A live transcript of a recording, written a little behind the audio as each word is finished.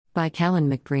By Callan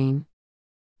McBreen.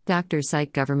 Doctors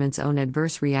cite government's own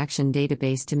adverse reaction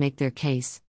database to make their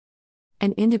case.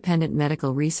 An independent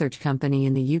medical research company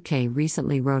in the UK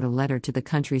recently wrote a letter to the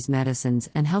country's Medicines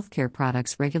and Healthcare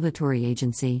Products Regulatory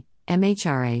Agency,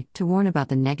 MHRA, to warn about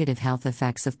the negative health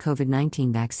effects of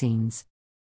COVID-19 vaccines.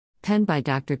 Penned by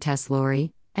Dr. Tess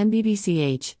Lawrie,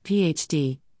 MBBCH,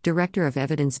 PhD, Director of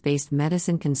Evidence-Based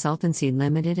Medicine Consultancy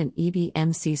Limited and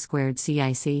EBMC²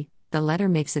 CIC, the letter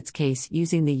makes its case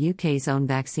using the UK's own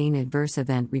Vaccine Adverse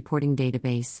Event Reporting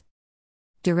Database.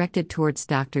 Directed towards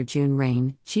Dr. June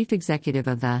Raine, Chief Executive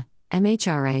of the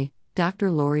MHRA,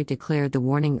 Dr. Lawrie declared the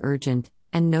warning urgent,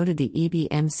 and noted the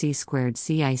EBMC²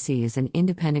 CIC is an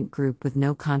independent group with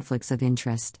no conflicts of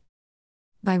interest.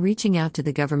 By reaching out to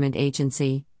the government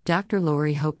agency, Dr.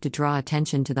 Lawrie hoped to draw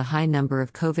attention to the high number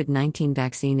of COVID-19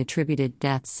 vaccine-attributed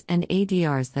deaths and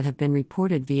ADRs that have been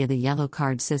reported via the yellow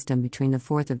card system between the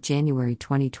 4th of January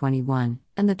 2021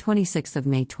 and the 26th of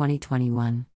May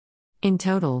 2021. In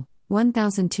total,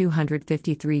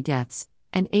 1,253 deaths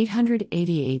and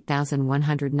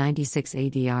 888,196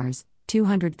 ADRs,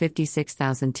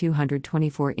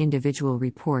 256,224 individual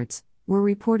reports, were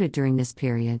reported during this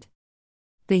period.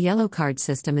 The Yellow Card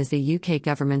system is the UK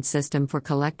government system for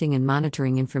collecting and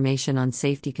monitoring information on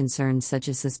safety concerns such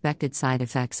as suspected side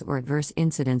effects or adverse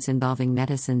incidents involving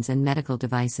medicines and medical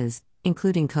devices,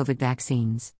 including COVID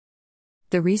vaccines.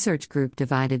 The research group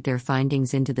divided their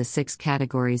findings into the 6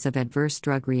 categories of adverse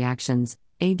drug reactions,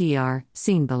 ADR,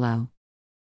 seen below.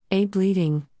 A.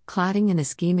 Bleeding, clotting and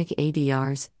ischemic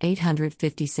ADRs,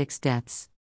 856 deaths.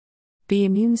 B.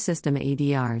 Immune system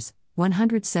ADRs,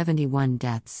 171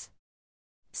 deaths.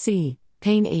 C.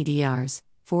 Pain ADRs,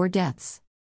 4 deaths.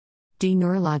 D.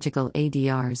 Neurological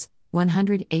ADRs,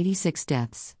 186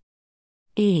 deaths.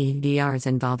 E. ADRs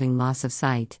involving loss of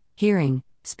sight, hearing,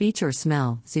 speech or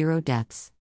smell, 0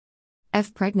 deaths.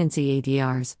 F. Pregnancy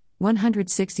ADRs,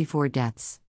 164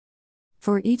 deaths.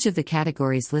 For each of the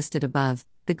categories listed above,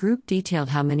 the group detailed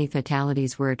how many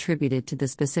fatalities were attributed to the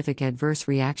specific adverse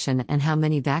reaction and how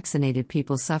many vaccinated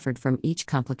people suffered from each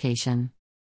complication.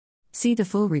 See the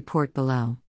full report below.